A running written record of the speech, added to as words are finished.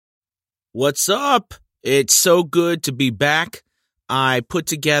What's up? It's so good to be back. I put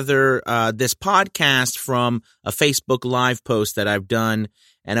together this podcast from a Facebook Live post that I've done,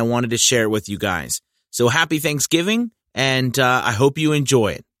 and I wanted to share it with you guys. So happy Thanksgiving, and I hope you enjoy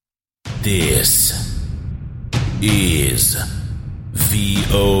it. This is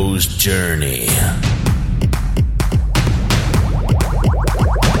VO's Journey.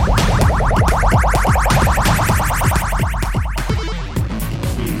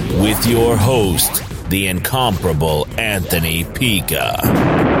 With your host, the incomparable Anthony Pica.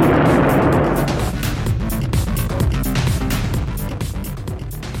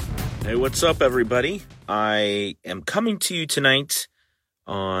 Hey, what's up, everybody? I am coming to you tonight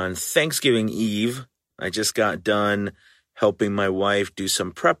on Thanksgiving Eve. I just got done helping my wife do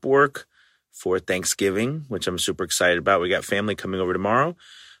some prep work for Thanksgiving, which I'm super excited about. We got family coming over tomorrow,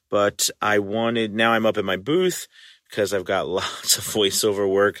 but now I'm up in my booth because I've got lots of voiceover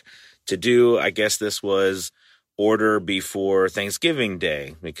work to do. I guess this was order before Thanksgiving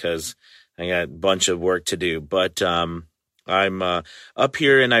Day because I got a bunch of work to do. But I'm up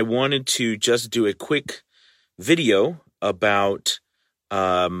here, and I wanted to just do a quick video about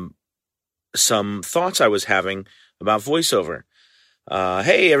some thoughts I was having about voiceover.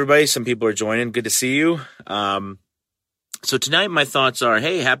 Hey, everybody. Some people are joining. Good to see you. So tonight my thoughts are,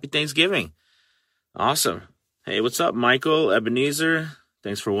 hey, happy Thanksgiving. Awesome. Hey, what's up, Michael, Ebenezer?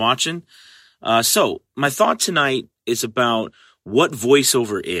 Thanks for watching. So my thought tonight is about what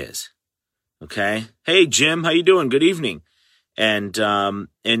voiceover is. Okay. Hey, Jim, how you doing? Good evening. And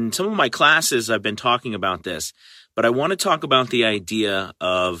in some of my classes, I've been talking about this, but I want to talk about the idea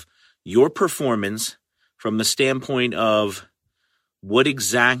of your performance from the standpoint of what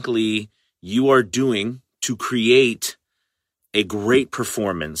exactly you are doing to create a great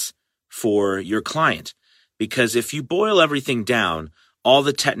performance for your client. Because if you boil everything down, all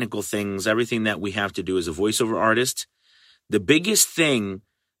the technical things, everything that we have to do as a voiceover artist, the biggest thing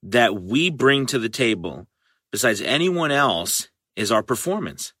that we bring to the table, besides anyone else, is our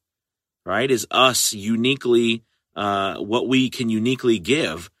performance, right? Is us uniquely, what we can uniquely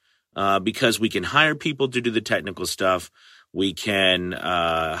give, because we can hire people to do the technical stuff. We can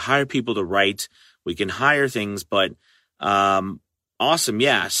hire people to write. We can hire things, but awesome.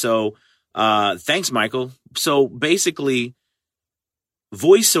 Yeah. So thanks, Michael. So basically,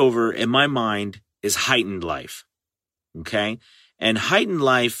 voiceover in my mind is heightened life. Okay. And heightened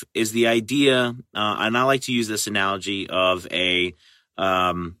life is the idea, and I like to use this analogy of a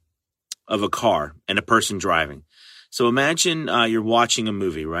car and a person driving. So imagine you're watching a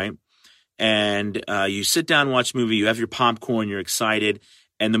movie, right? And you sit down and watch a movie, you have your popcorn, you're excited,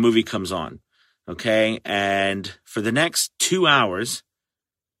 and the movie comes on. Okay. And for the next 2 hours,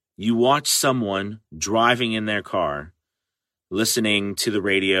 you watch someone driving in their car, listening to the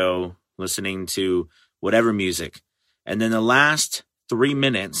radio, listening to whatever music. And then the last 3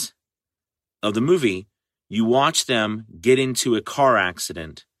 minutes of the movie, you watch them get into a car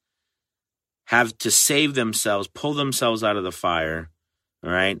accident, have to save themselves, pull themselves out of the fire.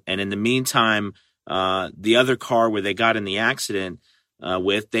 All right. And in the meantime, the other car where they got in the accident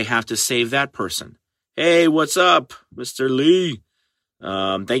they have to save that person. Hey, what's up, Mr. Lee?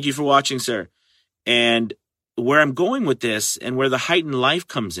 Thank you for watching, sir. And where I'm going with this and where the heightened life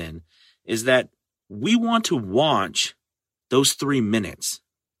comes in is that we want to watch those 3 minutes.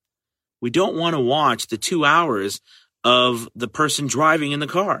 We don't want to watch the 2 hours of the person driving in the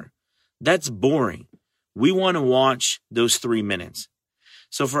car. That's boring. We want to watch those 3 minutes.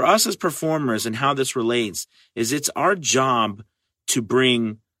 So for us as performers and how this relates is it's our job to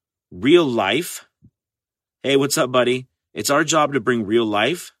bring real life. Hey, what's up, buddy? It's our job to bring real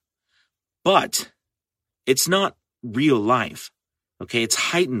life, but it's not real life, okay? It's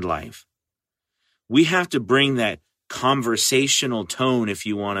heightened life. We have to bring that conversational tone, if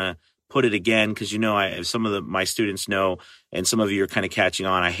you want to put it again, because some of my students know, and some of you are kind of catching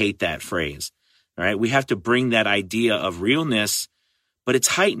on, I hate that phrase, all right? We have to bring that idea of realness, but it's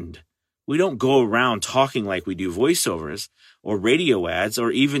heightened. We don't go around talking like we do voiceovers or radio ads,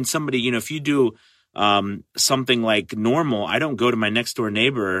 or even somebody, if you do something like normal, I don't go to my next door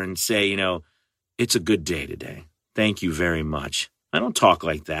neighbor and say, it's a good day today. Thank you very much. I don't talk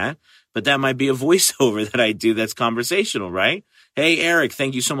like that, but that might be a voiceover that I do that's conversational, right? Hey, Eric,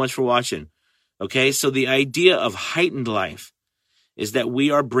 thank you so much for watching. Okay, so the idea of heightened life is that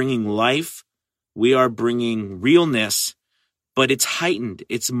we are bringing life, we are bringing realness, but it's heightened.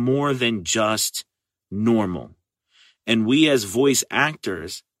 It's more than just normal. And we as voice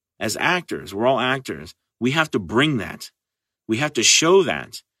actors, we're all actors, we have to bring that. We have to show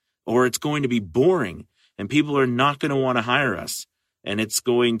that, or it's going to be boring and people are not going to want to hire us. and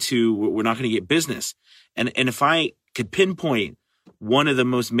we're not going to get business. And if I could pinpoint one of the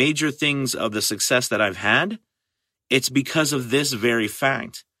most major things of the success that I've had, it's because of this very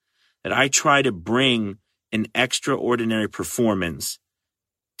fact that I try to bring an extraordinary performance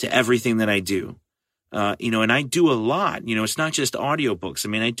to everything that I do. And I do a lot. It's not just audiobooks. I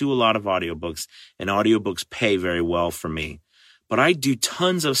mean, I do a lot of audiobooks, and audiobooks pay very well for me. But I do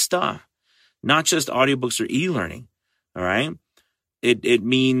tons of stuff, not just audiobooks or e-learning. All right. It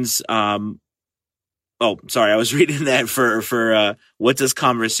means, I was reading that for what does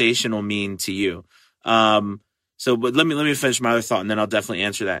conversational mean to you? But let me finish my other thought, and then I'll definitely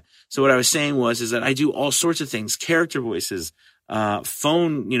answer that. So what I was saying is that I do all sorts of things: character voices,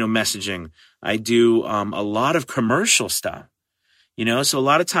 phone, messaging. I do a lot of commercial stuff. So a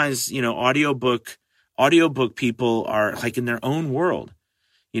lot of times, audiobook people are like in their own world.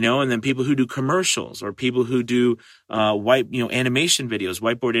 And then people who do commercials or people who do animation videos,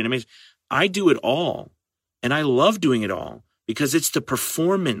 whiteboard animation. I do it all, and I love doing it all because it's the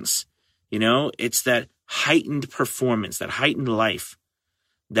performance. It's that heightened performance, that heightened life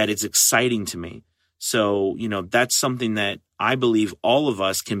that is exciting to me. So, that's something that I believe all of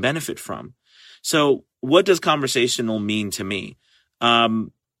us can benefit from. So what does conversational mean to me?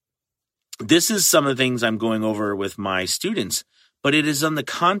 This is some of the things I'm going over with my students, but it is in the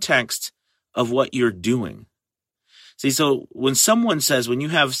context of what you're doing. See, so when you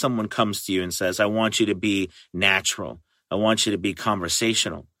have someone comes to you and says, I want you to be natural, I want you to be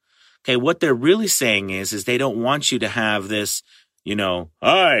conversational. Okay, what they're really saying is they don't want you to have this,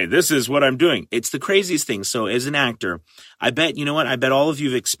 hi, this is what I'm doing. It's the craziest thing. So as an actor, I bet all of you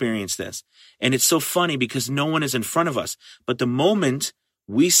have experienced this. And it's so funny because no one is in front of us. But the moment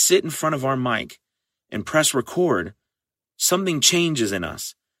we sit in front of our mic and press record, something changes in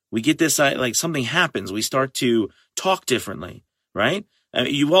us. We get this, like something happens. We start to talk differently, right?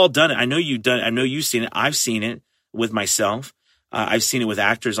 You've all done it. I know you've done it. I know you've seen it. I've seen it with myself. I've seen it with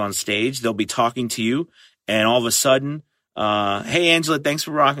actors on stage. They'll be talking to you, and all of a sudden, hey, Angela, thanks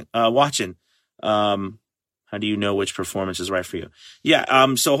for watching. How do you know which performance is right for you?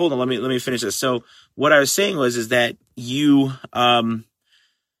 Yeah. So hold on. Let me finish this. So what I was saying is that you,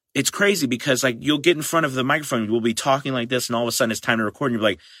 it's crazy because like you'll get in front of the microphone, we'll be talking like this, and all of a sudden it's time to record, and you're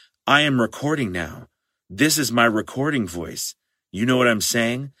like, I am recording now. This is my recording voice. You know what I'm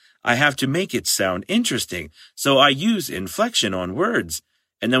saying? I have to make it sound interesting. So I use inflection on words.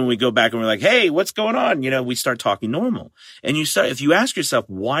 And then when we go back and we're like, hey, what's going on? We start talking normal. And if you ask yourself,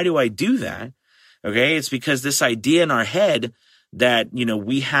 why do I do that? Okay. It's because this idea in our head that,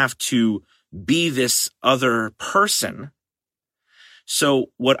 we have to be this other person.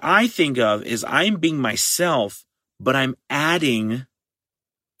 So what I think of is I'm being myself, but I'm adding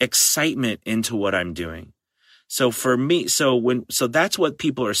excitement into what I'm doing. So for me, so that's what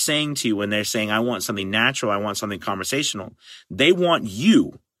people are saying to you when they're saying, I want something natural, I want something conversational. They want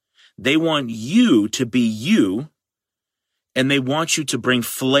you. They want you to be you, and they want you to bring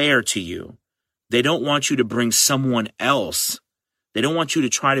flair to you. They don't want you to bring someone else. They don't want you to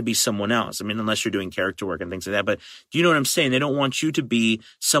try to be someone else. I mean, unless you're doing character work and things like that. But do you know what I'm saying? They don't want you to be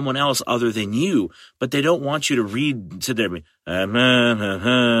someone else other than you, but they don't want you to read to their,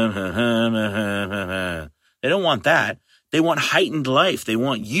 they don't want that. They want heightened life. They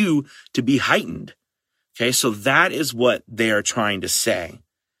want you to be heightened. Okay, so that is what they are trying to say.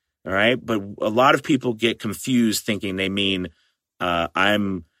 All right, but a lot of people get confused thinking they mean that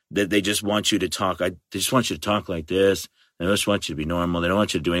they just want you to talk. They just want you to talk like this. They just want you to be normal. They don't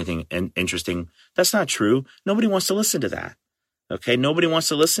want you to do anything interesting. That's not true. Nobody wants to listen to that. Okay, nobody wants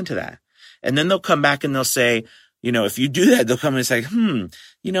to listen to that. And then they'll come back and they'll say, if you do that, they'll come and say,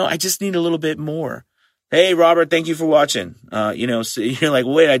 I just need a little bit more. Hey, Robert, thank you for watching. So you're like,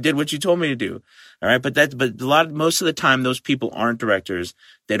 wait, I did what you told me to do. All right. But most of the time, those people aren't directors.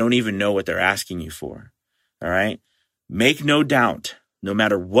 They don't even know what they're asking you for. All right. Make no doubt, no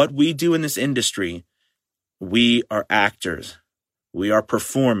matter what we do in this industry, we are actors. We are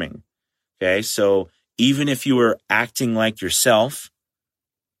performing. Okay. So even if you are acting like yourself,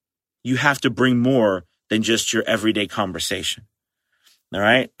 you have to bring more than just your everyday conversation. All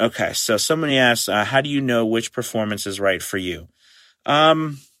right. Okay. So somebody asks, how do you know which performance is right for you?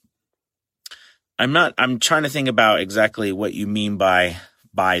 I'm trying to think about exactly what you mean by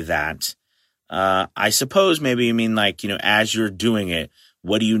that. I suppose maybe you mean like, as you're doing it,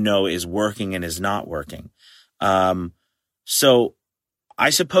 what do you know is working and is not working? So I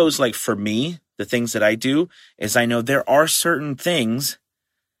suppose like for me, the things that I do is I know there are certain things.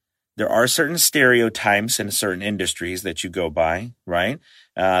 There are certain stereotypes in certain industries that you go by, right?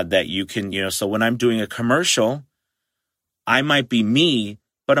 That you can, so when I'm doing a commercial, I might be me,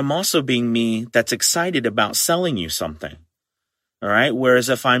 but I'm also being me that's excited about selling you something. All right. Whereas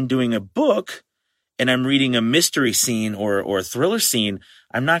if I'm doing a book and I'm reading a mystery scene or a thriller scene,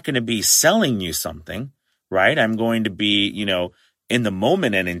 I'm not going to be selling you something, right? I'm going to be, in the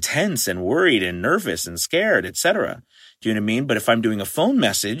moment and intense and worried and nervous and scared, etc. Do you know what I mean? But if I'm doing a phone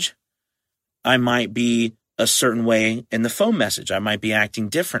message, I might be a certain way in the phone message. I might be acting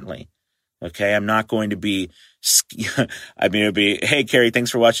differently. Okay. I'm not going to be, it'd be, hey, Carrie,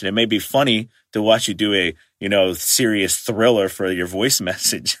 thanks for watching. It may be funny to watch you do a, serious thriller for your voice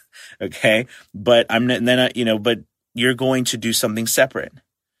message. Okay. But but you're going to do something separate.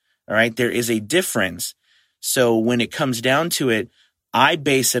 All right. There is a difference. So when it comes down to it, I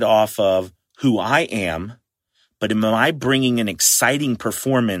base it off of who I am, but am I bringing an exciting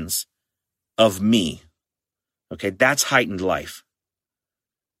performance of me? Okay. That's heightened life.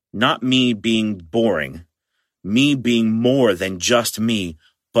 Not me being boring, me being more than just me,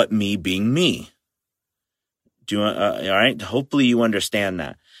 but me being me. All right? Hopefully you understand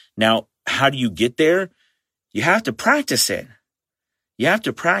that. Now, how do you get there? You have to practice it. You have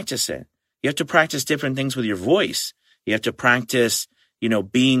to practice different things with your voice. You have to practice,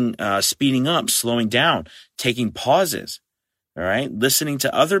 being, speeding up, slowing down, taking pauses. All right? Listening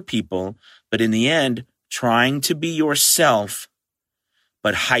to other people, but in the end, trying to be yourself,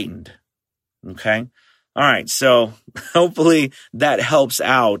 but heightened. Okay. All right. So hopefully that helps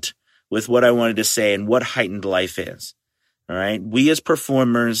out with what I wanted to say and what heightened life is. All right. We as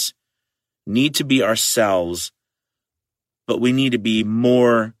performers need to be ourselves, but we need to be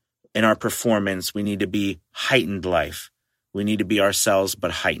more in our performance. We need to be heightened life. We need to be ourselves, but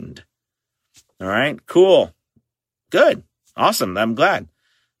heightened. All right. Cool. Good. Awesome. I'm glad.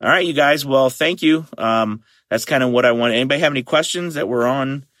 All right, you guys. Well, thank you. That's kind of what I want. Anybody have any questions that we're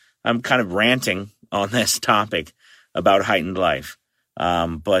on? I'm kind of ranting on this topic about heightened life.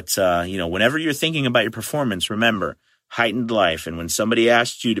 But whenever you're thinking about your performance, remember heightened life. And when somebody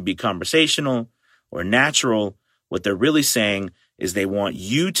asks you to be conversational or natural, what they're really saying is they want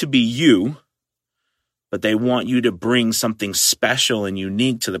you to be you, but they want you to bring something special and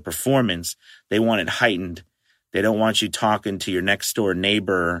unique to the performance. They want it heightened. They don't want you talking to your next door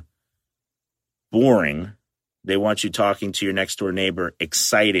neighbor boring. They want you talking to your next door neighbor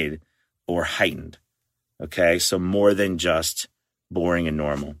excited or heightened. Okay, so more than just boring and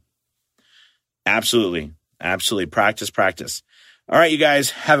normal. Absolutely. Practice. All right, you guys,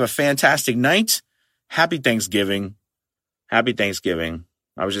 have a fantastic night. Happy Thanksgiving. I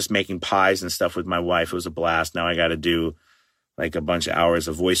was just making pies and stuff with my wife. It was a blast. Now I got to do like a bunch of hours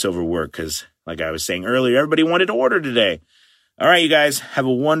of voiceover work because, like I was saying earlier, everybody wanted to order today. All right, you guys, have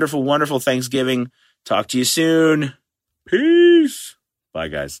a wonderful, wonderful Thanksgiving. Talk to you soon. Peace. Bye,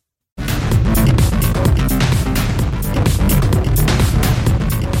 guys.